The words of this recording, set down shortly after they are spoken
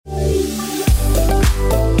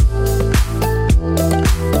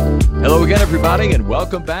everybody, and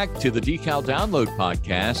welcome back to the Decal Download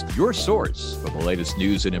Podcast, your source for the latest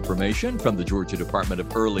news and information from the Georgia Department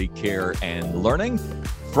of Early Care and Learning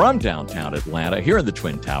from downtown Atlanta, here in the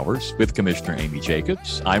Twin Towers with Commissioner Amy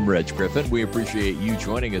Jacobs. I'm Reg Griffin. We appreciate you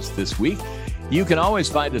joining us this week. You can always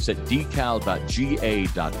find us at decal.ga.gov,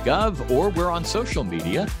 or we're on social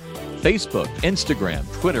media, Facebook, Instagram,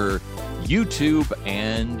 Twitter, YouTube,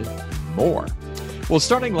 and more. Well,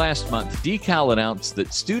 starting last month, Decal announced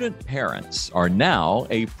that student parents are now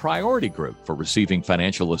a priority group for receiving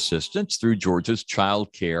financial assistance through Georgia's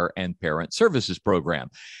Child Care and Parent Services Program.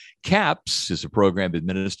 CAPS is a program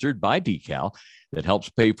administered by Decal that helps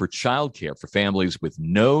pay for child care for families with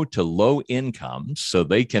no to low incomes so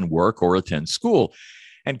they can work or attend school.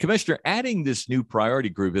 And Commissioner, adding this new priority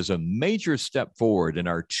group is a major step forward in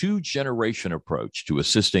our two-generation approach to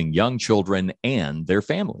assisting young children and their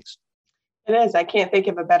families. It is. I can't think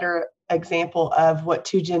of a better example of what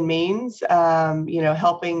 2Gen means.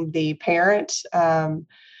 Helping the parent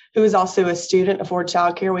who is also a student afford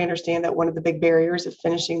childcare. We understand that one of the big barriers of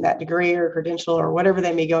finishing that degree or credential or whatever they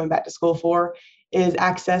may be going back to school for is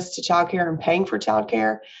access to childcare and paying for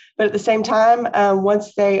childcare. But at the same time,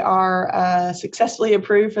 once they are successfully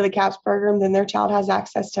approved for the CAPS program, then their child has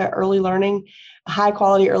access to early learning, a high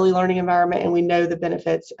quality early learning environment, and we know the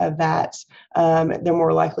benefits of that. They're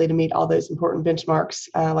more likely to meet all those important benchmarks,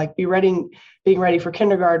 like being ready for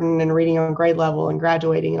kindergarten and reading on grade level and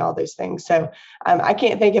graduating and all those things. So I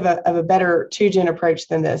can't think of a better 2Gen approach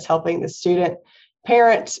than this, helping the student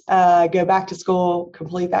parent go back to school,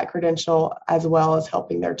 complete that credential, as well as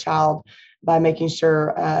helping their child by making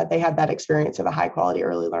sure they have that experience of a high quality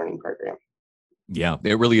early learning program. Yeah,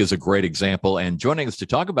 it really is a great example. And joining us to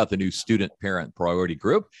talk about the new student parent priority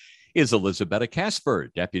group is Elizabeth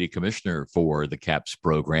Casford, Deputy Commissioner for the CAPS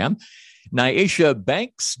program. Nyasha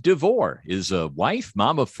Banks DeVore is a wife,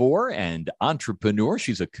 mom of four, and entrepreneur.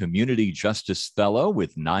 She's a community justice fellow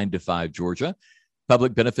with 9 to 5 Georgia,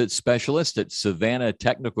 public benefits specialist at Savannah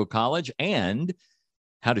Technical College, and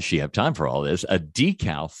how does she have time for all this? A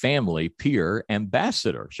Decal family peer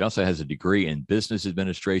ambassador. She also has a degree in business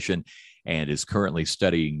administration and is currently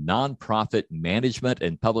studying nonprofit management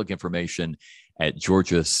and public information at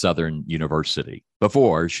Georgia Southern University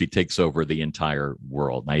before she takes over the entire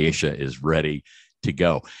world. Nyasha is ready to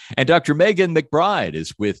go. And Dr. Megan McBride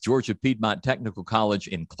is with Georgia Piedmont Technical College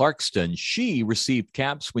in Clarkston. She received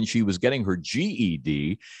CAPS when she was getting her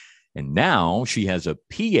GED, and now she has a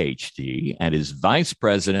PhD and is Vice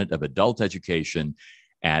President of Adult Education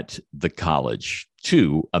at the college.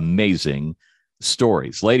 Two amazing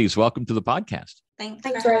stories. Ladies, welcome to the podcast.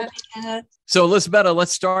 Thanks for having us. So, Elizabeth,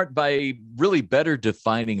 let's start by really better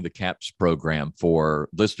defining the CAPS program for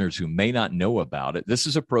listeners who may not know about it. This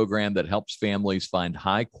is a program that helps families find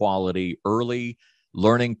high-quality early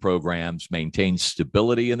learning programs, maintain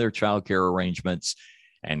stability in their childcare arrangements,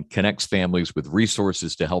 and connects families with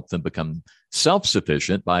resources to help them become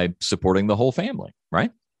self-sufficient by supporting the whole family,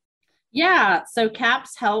 right? Yeah, so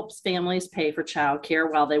CAPS helps families pay for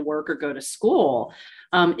childcare while they work or go to school,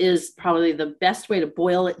 is probably the best way to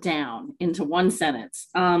boil it down into one sentence.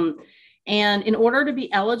 And in order to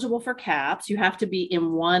be eligible for CAPS, you have to be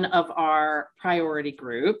in one of our priority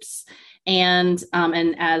groups. And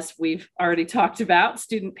as we've already talked about,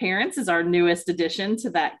 student parents is our newest addition to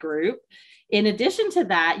that group. In addition to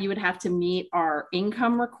that, you would have to meet our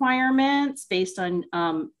income requirements based on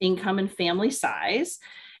income and family size,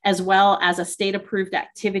 as well as a state-approved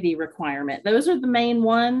activity requirement. Those are the main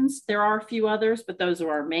ones. There are a few others, but those are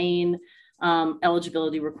our main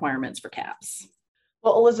eligibility requirements for CAPS.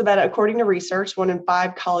 Well, Elizabeth, according to research, 1 in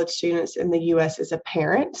 5 college students in the U.S. is a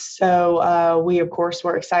parent. So we, of course,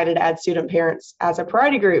 were excited to add student parents as a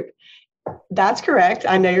priority group. That's correct.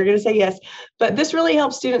 I know you're going to say yes, but this really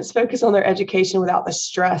helps students focus on their education without the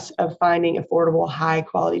stress of finding affordable,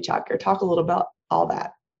 high-quality childcare. Talk a little about all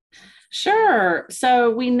that. Sure.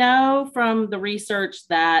 So we know from the research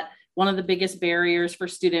that one of the biggest barriers for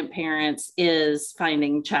student parents is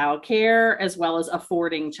finding childcare as well as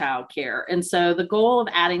affording childcare. And so the goal of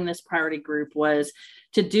adding this priority group was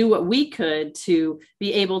to do what we could to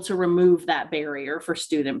be able to remove that barrier for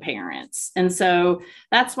student parents. And so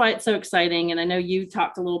that's why it's so exciting. And I know you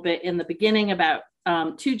talked a little bit in the beginning about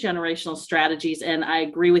 2 generational strategies, and I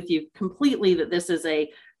agree with you completely that this is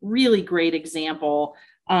a really great example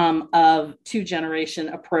of 2-generation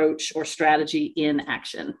approach or strategy in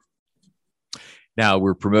action. Now,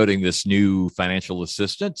 we're promoting this new financial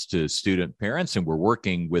assistance to student parents, and we're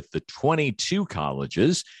working with the 22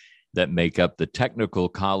 colleges that make up the Technical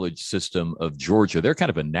College System of Georgia. They're kind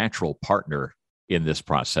of a natural partner in this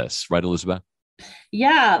process, right, Elizabeth?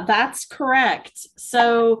 Yeah, that's correct.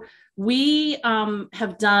 So We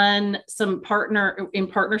have done some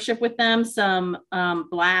partnership with them, some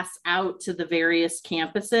blasts out to the various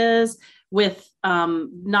campuses with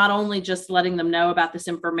not only just letting them know about this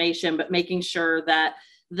information, but making sure that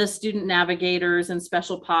the student navigators and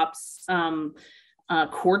special POPs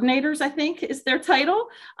coordinators, I think is their title,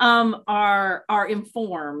 are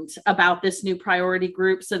informed about this new priority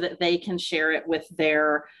group so that they can share it with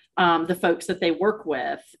their the folks that they work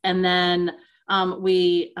with. And then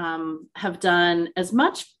we have done as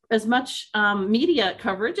much media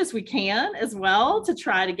coverage as we can as well to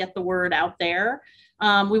try to get the word out there.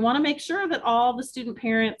 We want to make sure that all the student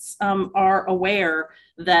parents are aware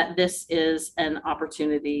that this is an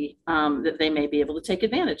opportunity that they may be able to take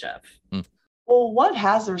advantage of. Well, what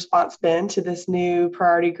has the response been to this new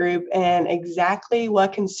priority group, and exactly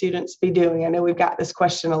what can students be doing? I know we've got this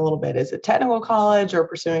question a little bit. Is it technical college or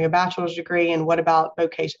pursuing a bachelor's degree? And what about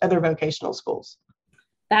other vocational schools?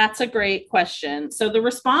 That's a great question. So the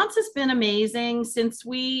response has been amazing since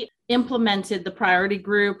we implemented the priority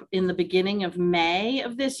group in the beginning of May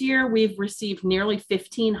of this year. We've received nearly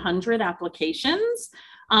 1,500 applications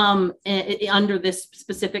under this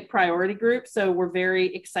specific priority group. So we're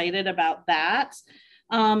very excited about that.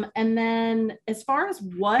 And then as far as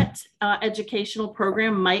what educational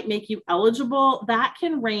program might make you eligible, that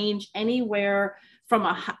can range anywhere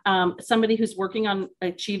from somebody who's working on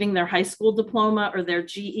achieving their high school diploma or their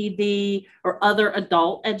GED or other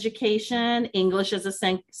adult education, English as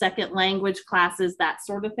a second language classes, that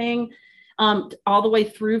sort of thing, all the way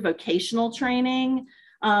through vocational training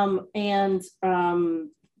and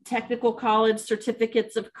technical college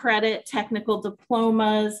certificates of credit, technical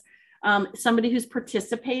diplomas, somebody who's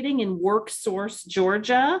participating in WorkSource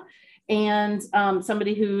Georgia, and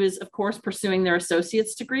somebody who is, of course, pursuing their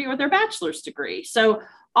associate's degree or their bachelor's degree. So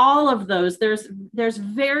all of those, there's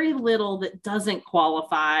very little that doesn't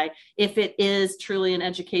qualify if it is truly an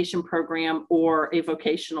education program or a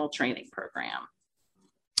vocational training program.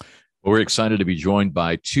 Well, we're excited to be joined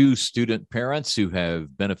by two student parents who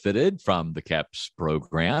have benefited from the CAPS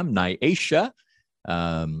program. Nyasha,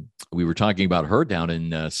 we were talking about her down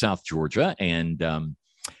in South Georgia, and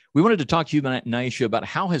we wanted to talk to you, Nyasha, about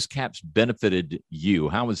how has CAPS benefited you?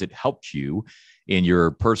 How has it helped you in your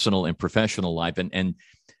personal and professional life? And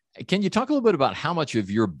can you talk a little bit about how much of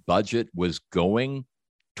your budget was going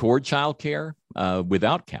toward childcare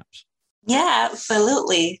without CAPS? Yeah,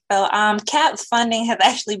 absolutely. So CAPS funding has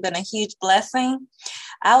actually been a huge blessing.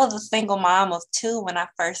 I was a single mom of two when I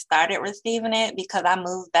first started receiving it because I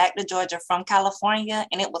moved back to Georgia from California,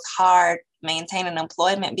 and it was hard maintaining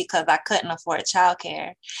employment because I couldn't afford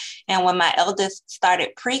childcare. And when my eldest started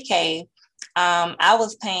pre-K, I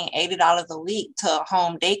was paying $80 a week to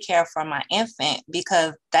home daycare for my infant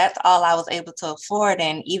because that's all I was able to afford.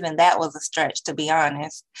 And even that was a stretch, to be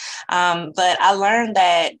honest. But I learned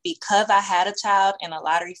that because I had a child in a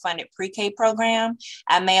lottery funded pre-K program,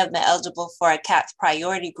 I may have been eligible for a CAPS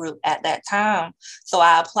priority group at that time. So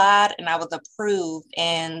I applied and I was approved.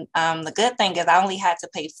 And the good thing is I only had to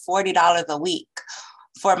pay $40 a week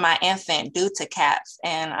for my infant due to CAPS,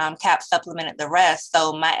 and CAPS supplemented the rest.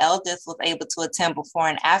 So my eldest was able to attend before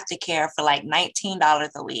and after care for like $19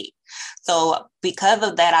 a week. So because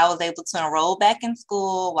of that, I was able to enroll back in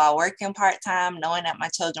school while working part-time, knowing that my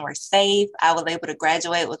children were safe. I was able to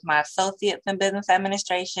graduate with my associates in business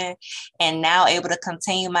administration and now able to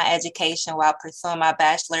continue my education while pursuing my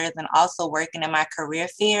bachelor's and also working in my career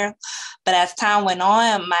field. But as time went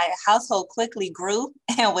on, my household quickly grew,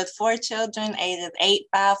 and with 4 children, ages 8,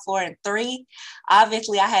 5, 4, and 3,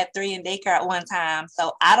 obviously I had 3 in daycare at one time.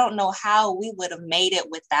 So I don't know how we would have made it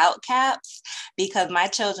without CAPS because my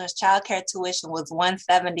children's childcare tuition was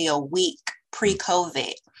 $170 a week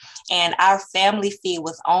pre-COVID. And our family fee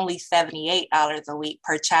was only $78 a week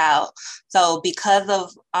per child. So because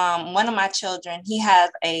of one of my children, he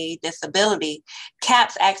has a disability,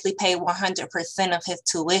 CAPS actually paid 100% of his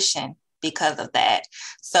tuition because of that.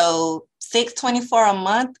 So $624 a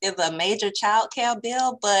month is a major childcare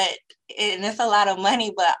bill, and it's a lot of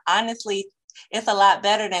money, but honestly, it's a lot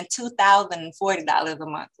better than $2,040 a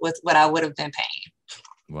month with what I would have been paying.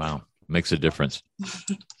 Wow. Makes a difference.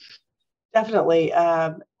 Definitely.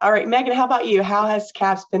 All right, Megan, how about you? How has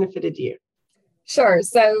CAPS benefited you? Sure.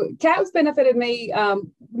 So CAPS benefited me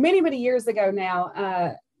many, many years ago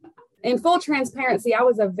now. In full transparency, I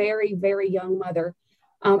was a very, very young mother.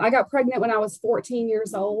 I got pregnant when I was 14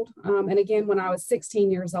 years old, and again when I was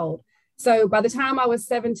 16 years old. So by the time I was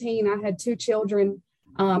 17, I had 2 children,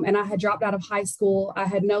 and I had dropped out of high school. I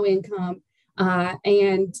had no income,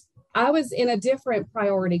 and I was in a different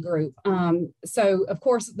priority group. So of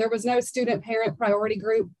course, there was no student parent priority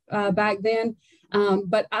group back then.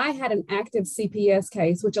 But I had an active CPS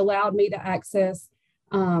case, which allowed me to access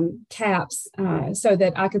CAPS so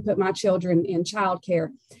that I could put my children in childcare.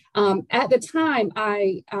 At the time,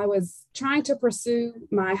 I was trying to pursue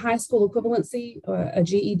my high school equivalency, a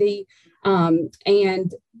GED,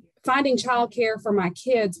 and finding childcare for my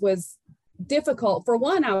kids was difficult. For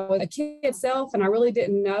one, I was a kid myself, and I really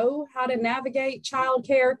didn't know how to navigate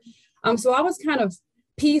childcare. So I was kind of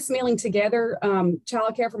piecemealing together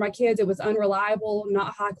childcare for my kids. It was unreliable,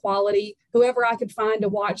 not high quality. Whoever I could find to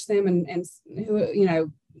watch them and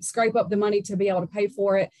who, scrape up the money to be able to pay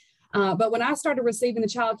for it. But when I started receiving the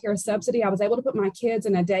childcare subsidy, I was able to put my kids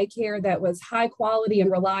in a daycare that was high quality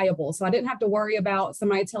and reliable. So I didn't have to worry about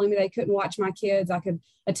somebody telling me they couldn't watch my kids. I could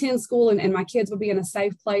attend school and my kids would be in a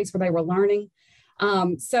safe place where they were learning.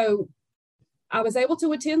 So I was able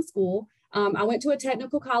to attend school. I went to a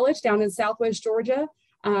technical college down in Southwest Georgia,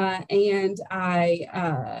 and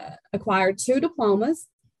I acquired 2 diplomas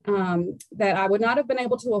that I would not have been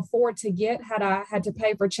able to afford to get had I had to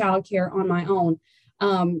pay for childcare on my own.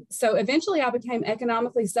 So eventually I became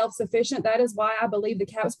economically self-sufficient. That is why I believe the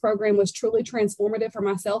CAPS program was truly transformative for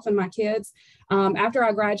myself and my kids. After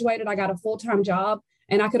I graduated, I got a full-time job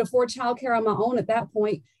and I could afford childcare on my own at that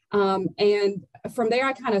point. And from there,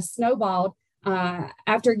 I kind of snowballed.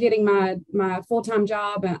 After getting my full-time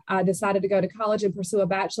job, I decided to go to college and pursue a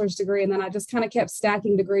bachelor's degree. And then I just kind of kept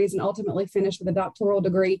stacking degrees and ultimately finished with a doctoral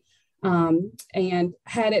degree. And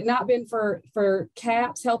had it not been for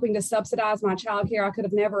CAPS helping to subsidize my childcare, I could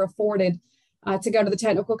have never afforded to go to the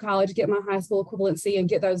technical college, get my high school equivalency, and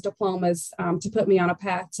get those diplomas to put me on a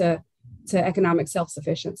path to economic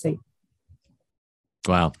self-sufficiency.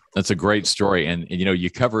 Wow, that's a great story. And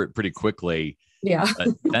you cover it pretty quickly. Yeah.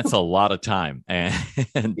 That's a lot of time and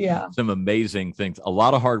some amazing things, a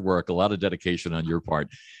lot of hard work, a lot of dedication on your part.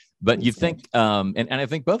 But you think, and I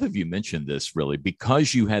think both of you mentioned this really,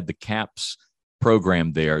 because you had the CAPS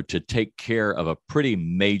program there to take care of a pretty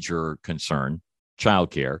major concern,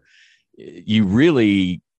 childcare, you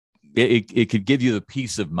really, it could give you the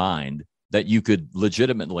peace of mind that you could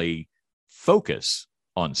legitimately focus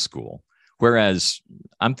on school. Whereas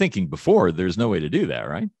I'm thinking before, there's no way to do that,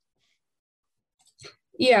 right?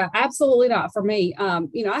 Yeah, absolutely not for me.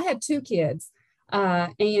 I had 2 kids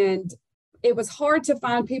and it was hard to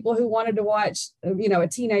find people who wanted to watch, a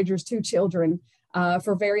teenager's 2 children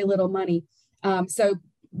for very little money. So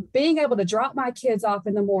being able to drop my kids off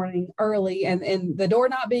in the morning early and the door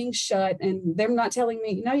not being shut and them not telling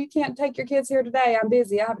me, no, you can't take your kids here today. I'm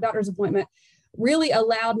busy. I have a doctor's appointment. Really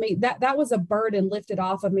allowed me, that was a burden lifted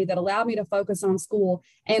off of me that allowed me to focus on school.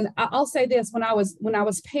 And I'll say this, when I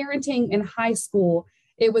was parenting in high school,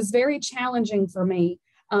 it was very challenging for me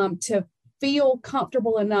to feel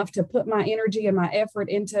comfortable enough to put my energy and my effort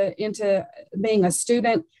into being a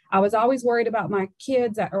student. I was always worried about my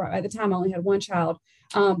kids, or at the time I only had 1 child,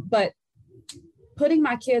 but putting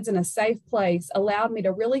my kids in a safe place allowed me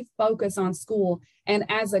to really focus on school. And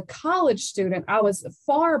as a college student, I was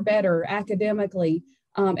far better academically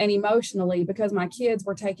and emotionally because my kids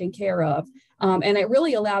were taken care of. And it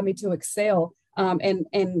really allowed me to excel. And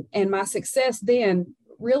my success then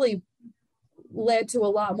really led to a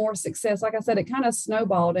lot more success. Like I said, it kind of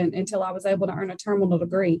snowballed until I was able to earn a terminal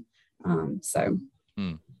degree.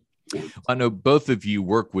 Yeah. I know both of you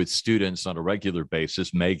work with students on a regular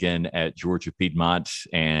basis, Megan at Georgia Piedmont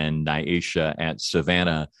and Nyesha at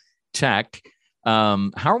Savannah Tech.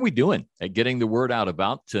 How are we doing at getting the word out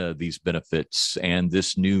about these benefits and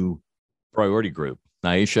this new priority group?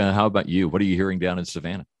 Nyesha, how about you? What are you hearing down in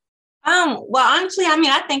Savannah? Well, honestly,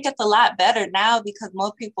 I think it's a lot better now because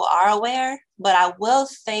more people are aware, but I will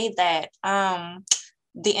say that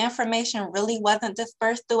the information really wasn't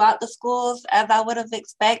dispersed throughout the schools as I would have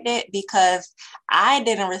expected because I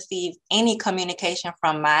didn't receive any communication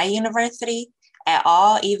from my university at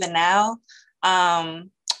all, even now,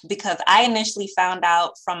 because I initially found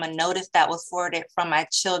out from a notice that was forwarded from my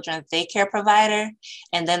children's daycare provider.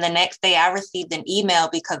 And then the next day I received an email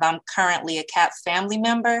because I'm currently a CAPS family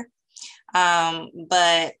member.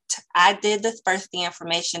 But I did disperse the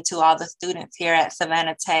information to all the students here at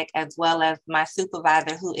Savannah Tech, as well as my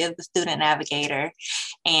supervisor, who is the student navigator,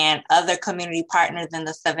 and other community partners in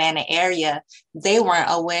the Savannah area. They weren't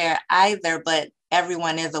aware either, but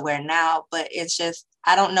everyone is aware now. But it's just,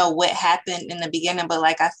 I don't know what happened in the beginning, but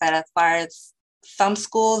like I said, as far as some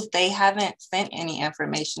schools, they haven't sent any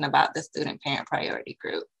information about the student parent priority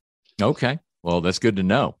group. Okay. Well, that's good to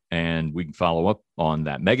know. And we can follow up on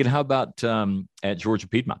that. Megan, how about at Georgia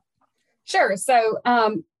Piedmont? Sure. So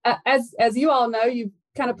as you all know, you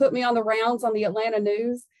kind of put me on the rounds on the Atlanta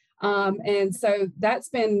news. And so that's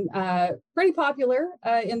been pretty popular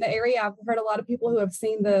in the area. I've heard a lot of people who have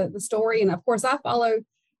seen the story. And of course, I follow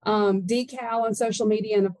DECAL on social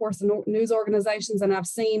media and of course the news organizations, and I've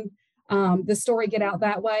seen the story get out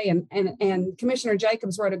that way. And Commissioner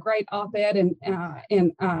Jacobs wrote a great op-ed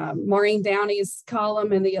in Maureen Downey's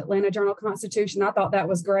column in the Atlanta Journal-Constitution. I thought that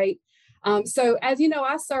was great. So as you know,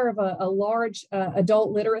 I serve a large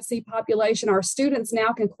adult literacy population. Our students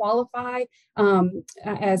now can qualify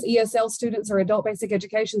as ESL students or adult basic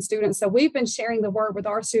education students. So we've been sharing the word with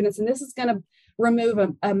our students, and this is going to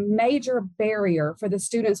remove a major barrier for the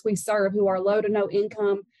students we serve who are low to no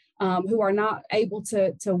income, who are not able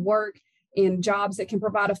to work in jobs that can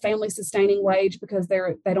provide a family sustaining wage because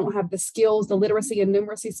they don't have the skills, the literacy and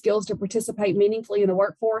numeracy skills to participate meaningfully in the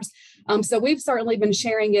workforce. So we've certainly been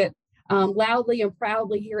sharing it loudly and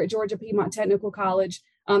proudly here at Georgia Piedmont Technical College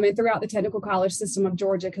and throughout the technical college system of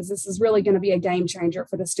Georgia, because this is really going to be a game changer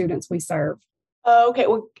for the students we serve. Okay,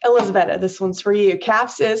 well, Elizabeth, this one's for you.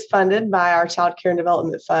 CAPS is funded by our Child Care and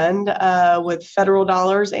Development Fund with federal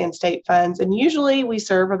dollars and state funds. And usually we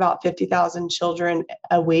serve about 50,000 children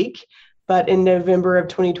a week. But in November of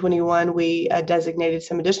 2021, we designated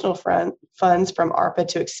some additional funds from ARPA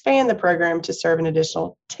to expand the program to serve an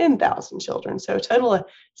additional 10,000 children. So a total of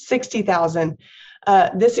 60,000.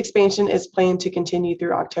 This expansion is planned to continue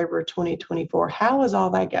through October 2024. How is all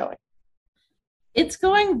that going? It's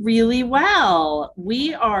going really well.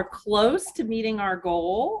 We are close to meeting our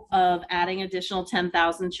goal of adding additional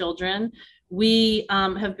 10,000 children. We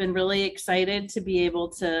have been really excited to be able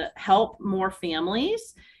to help more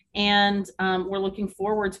families. And we're looking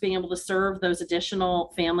forward to being able to serve those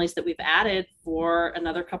additional families that we've added for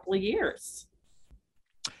another couple of years.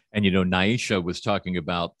 And, you know, Nyesha was talking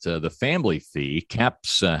about the family fee.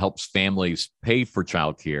 CAPS helps families pay for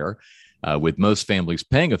childcare, with most families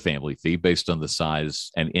paying a family fee based on the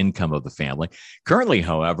size and income of the family. Currently,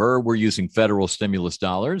 however, we're using federal stimulus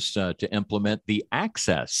dollars to implement the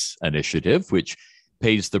Access Initiative, which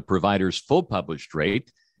pays the provider's full published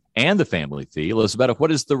rate and the family fee. Elizabeth,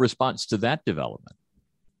 what is the response to that development?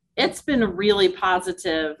 It's been a really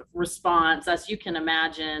positive response, as you can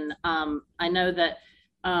imagine. I know that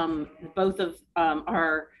both of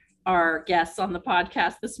our guests on the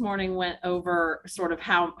podcast this morning went over sort of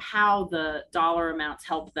how the dollar amounts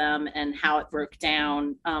helped them and how it broke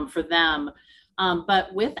down for them.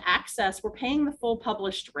 But with Access, we're paying the full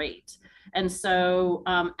published rate. And so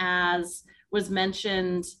as was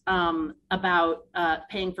mentioned about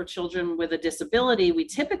paying for children with a disability, we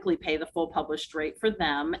typically pay the full published rate for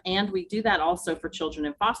them. And we do that also for children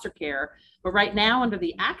in foster care. But right now, under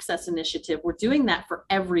the Access Initiative, we're doing that for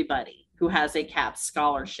everybody who has a CAPS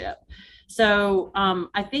scholarship. So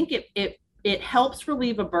I think it helps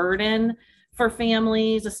relieve a burden for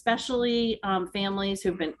families, especially families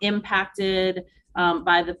who've been impacted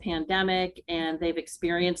by the pandemic, and they've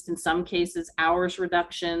experienced in some cases hours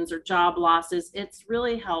reductions or job losses. It's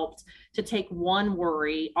really helped to take one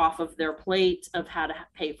worry off of their plate of how to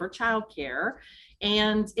pay for childcare.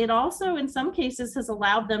 And it also in some cases has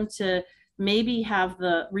allowed them to maybe have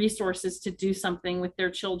the resources to do something with their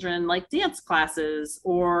children, like dance classes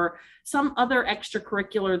or some other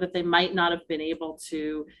extracurricular that they might not have been able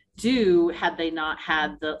to do had they not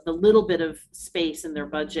had the little bit of space in their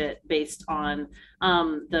budget based on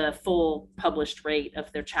the full published rate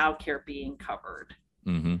of their childcare being covered.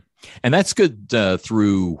 Mm-hmm. And that's good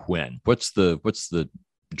through when? What's the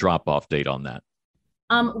drop-off date on that?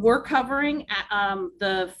 We're covering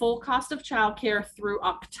the full cost of childcare through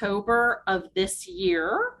October of this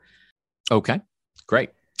year. Okay, great.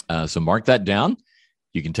 So mark that down.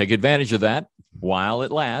 You can take advantage of that while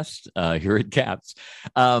it lasts here at CAPS.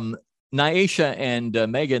 Nyesha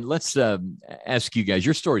and Megan, let's ask you guys.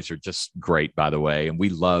 Your stories are just great, by the way, and we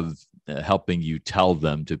love helping you tell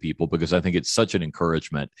them to people because I think it's such an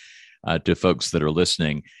encouragement to folks that are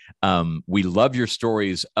listening. We love your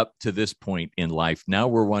stories up to this point in life. Now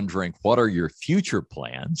we're wondering, what are your future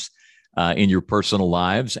plans in your personal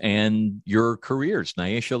lives and your careers?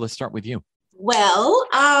 Nyesha, let's start with you. Well,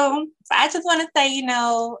 I just want to say,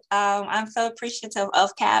 I'm so appreciative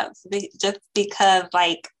of CAPS just because,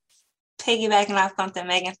 like, piggybacking off something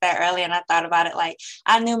Megan said earlier, and I thought about it, like,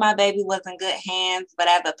 I knew my baby was in good hands, but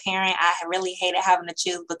as a parent, I really hated having to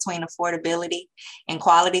choose between affordability and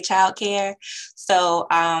quality childcare. So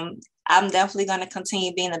I'm definitely going to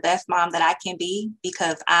continue being the best mom that I can be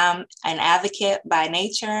because I'm an advocate by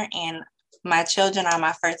nature and my children are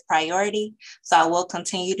my first priority. So I will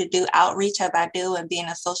continue to do outreach as I do and being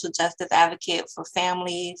a social justice advocate for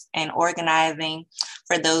families and organizing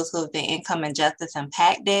for those who have been income and justice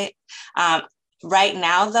impacted. Right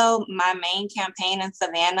now, though, my main campaign in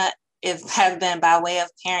Savannah has been by way of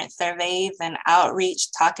parent surveys and outreach,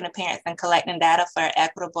 talking to parents and collecting data for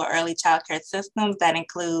equitable early childcare systems that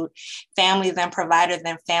include families and providers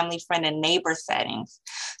in family, friend, and neighbor settings.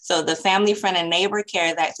 So the family, friend, and neighbor care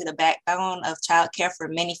is actually the backbone of childcare for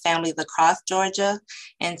many families across Georgia.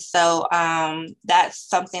 And so that's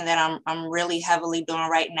something that I'm really heavily doing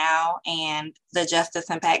right now. And the justice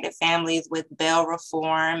impacted families with bail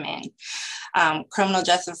reform and criminal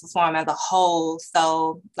justice reform as a whole.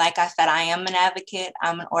 So like I said, I am an advocate.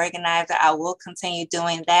 I'm an organizer. I will continue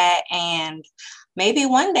doing that. And maybe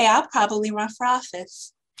one day I'll probably run for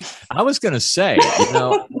office. I was going to say,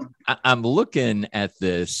 I'm looking at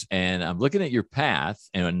this and I'm looking at your path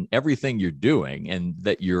and everything you're doing, and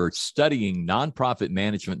that you're studying nonprofit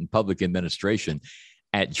management and public administration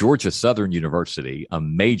at Georgia Southern University, a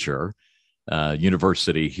major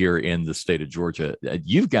university here in the state of Georgia.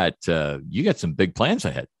 You got some big plans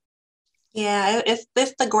ahead. Yeah,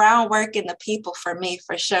 it's the groundwork and the people for me,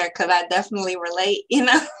 for sure, because I definitely relate,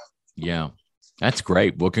 Yeah, that's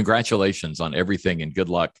great. Well, congratulations on everything and good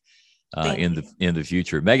luck in the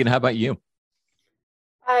future. Megan, how about you?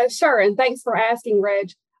 Sure, and thanks for asking,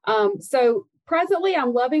 Reg. So presently,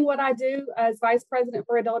 I'm loving what I do as Vice President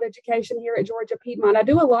for Adult Education here at Georgia Piedmont. I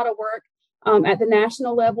do a lot of work at the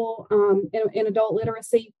national level in adult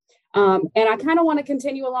literacy. And I kind of want to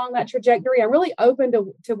continue along that trajectory. I'm really open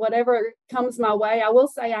to whatever comes my way. I will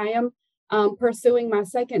say I am pursuing my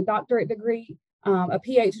second doctorate degree, a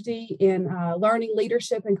PhD in learning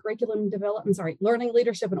leadership and learning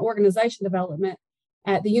leadership and organization development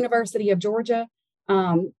at the University of Georgia.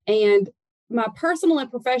 And my personal and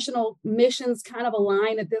professional missions kind of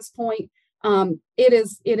align at this point. It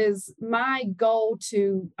is my goal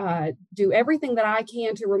to do everything that I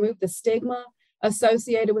can to remove the stigma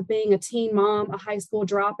associated with being a teen mom, a high school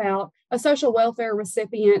dropout, a social welfare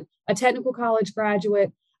recipient, a technical college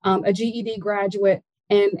graduate, a GED graduate.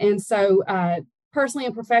 And so personally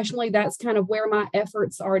and professionally, that's kind of where my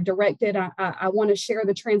efforts are directed. I want to share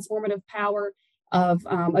the transformative power of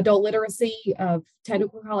adult literacy, of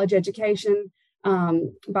technical college education,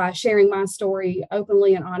 by sharing my story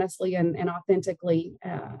openly and honestly and authentically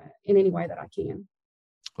in any way that I can.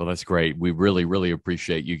 Well, that's great. We really, really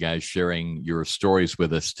appreciate you guys sharing your stories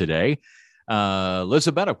with us today.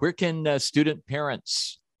 Lizabetta, where can student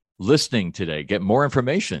parents listening today get more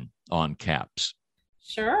information on CAPS?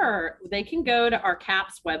 Sure. They can go to our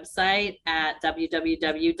CAPS website at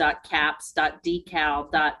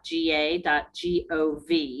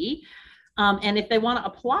www.caps.decal.ga.gov. And if they want to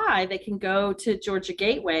apply, they can go to Georgia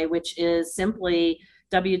Gateway, which is simply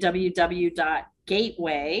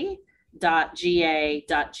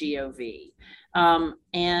www.gateway.ga.gov.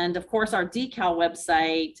 And of course, our DECAL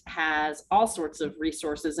website has all sorts of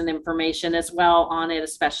resources and information as well on it,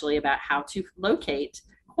 especially about how to locate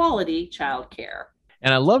quality childcare.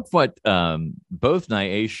 And I love what both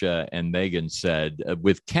Nyasha and Megan said.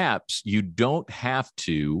 With CAPS, you don't have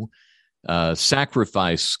to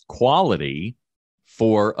sacrifice quality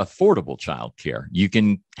for affordable childcare. You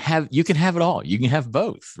can have it all. You can have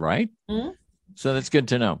both, right? Mm-hmm. So that's good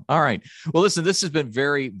to know. All right. Well, listen, this has been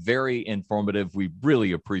very, very informative. We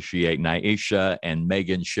really appreciate Nyasha and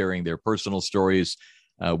Megan sharing their personal stories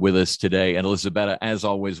with us today. And Lizabetta, as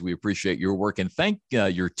always, we appreciate your work and thank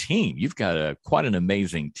your team. You've got quite an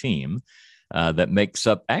amazing team that makes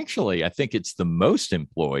up, actually, I think it's the most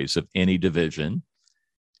employees of any division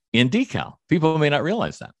in DECAL. People may not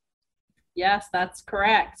realize that. Yes, that's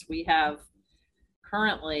correct. We have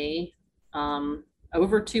currently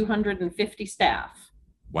over 250 staff.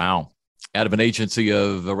 Wow. Out of an agency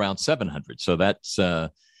of around 700. So that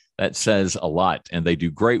says a lot, and they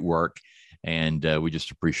do great work. And we just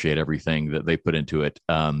appreciate everything that they put into it.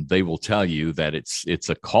 They will tell you that it's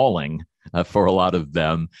a calling for a lot of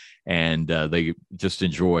them, and they just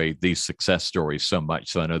enjoy these success stories so much.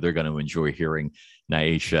 So I know they're going to enjoy hearing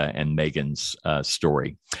Nyasha and Megan's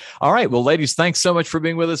story. All right. Well, ladies, thanks so much for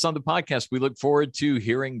being with us on the podcast. We look forward to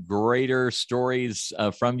hearing greater stories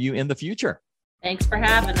from you in the future. Thanks for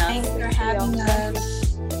having us. Thanks for having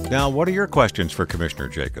us. Now, what are your questions for Commissioner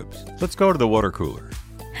Jacobs? Let's go to the water cooler.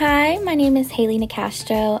 Hi, my name is Haley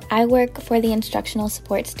Nicastro. I work for the Instructional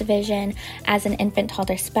Supports Division as an infant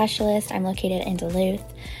toddler specialist. I'm located in Duluth.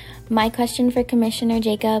 My question for Commissioner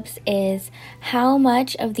Jacobs is, how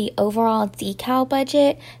much of the overall DECAL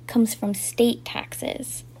budget comes from state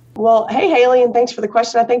taxes? Well, hey, Haley, and thanks for the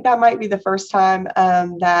question. I think that might be the first time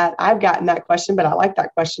that I've gotten that question, but I like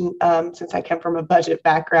that question since I come from a budget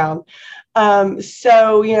background.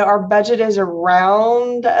 So, our budget is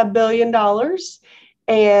around $1 billion.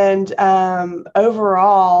 And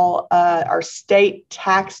overall, our state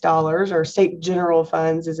tax dollars or state general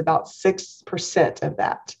funds is about 6% of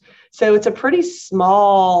that. So it's a pretty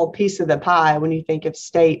small piece of the pie when you think of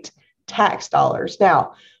state tax dollars.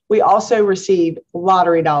 Now, we also receive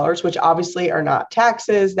lottery dollars, which obviously are not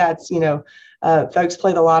taxes. That's, folks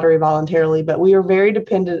play the lottery voluntarily, but we are very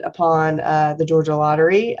dependent upon the Georgia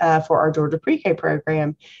Lottery for our Georgia Pre-K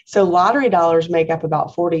program. So lottery dollars make up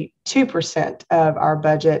about 42% of our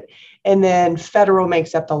budget. And then federal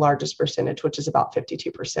makes up the largest percentage, which is about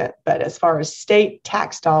 52%. But as far as state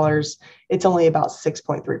tax dollars, it's only about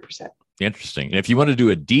 6.3%. Interesting. And if you want to do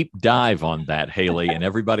a deep dive on that, Haley, and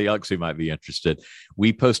everybody else who might be interested,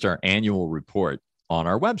 we post our annual report on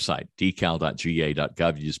our website,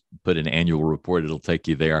 decal.ga.gov. You just put an annual report, it'll take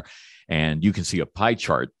you there. And you can see a pie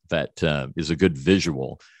chart that is a good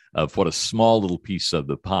visual of what a small little piece of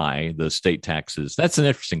the pie, the state taxes. That's an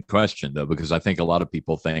interesting question, though, because I think a lot of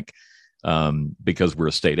people think because we're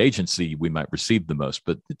a state agency, we might receive the most.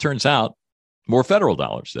 But it turns out more federal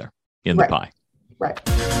dollars there in the pie. Right.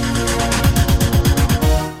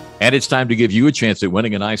 And it's time to give you a chance at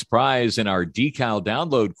winning a nice prize in our Decal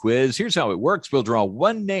Download Quiz. Here's how it works. We'll draw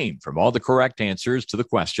one name from all the correct answers to the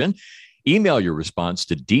question. Email your response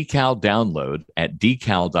to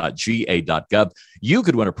decaldownload@decal.ga.gov. You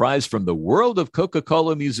could win a prize from the World of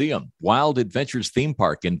Coca-Cola Museum, Wild Adventures Theme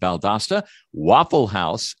Park in Valdosta, Waffle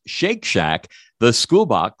House, Shake Shack, the School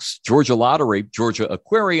Box, Georgia Lottery, Georgia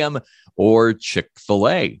Aquarium, or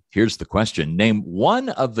Chick-fil-A. Here's the question. Name one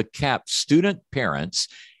of the CAP student parents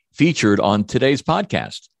featured on today's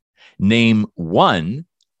podcast. Name one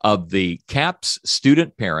of the CAPS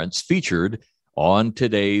student parents featured on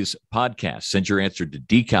today's podcast. Send your answer to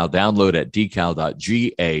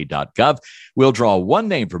decaldownload@decal.ga.gov. We'll draw one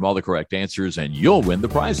name from all the correct answers, and you'll win the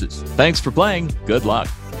prizes. Thanks for playing. Good luck.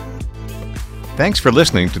 Thanks for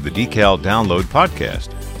listening to the Decal Download Podcast.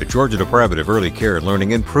 The Georgia Department of Early Care and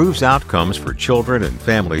Learning improves outcomes for children and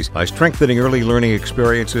families by strengthening early learning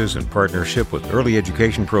experiences in partnership with early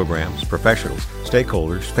education programs, professionals,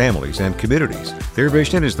 stakeholders, families, and communities. Their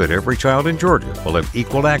vision is that every child in Georgia will have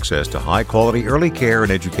equal access to high-quality early care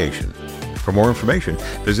and education. For more information,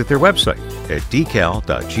 visit their website at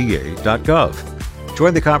decal.ga.gov.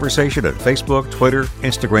 Join the conversation on Facebook, Twitter,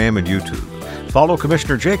 Instagram, and YouTube. Follow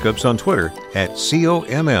Commissioner Jacobs on Twitter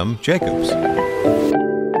 @COMMJacobs.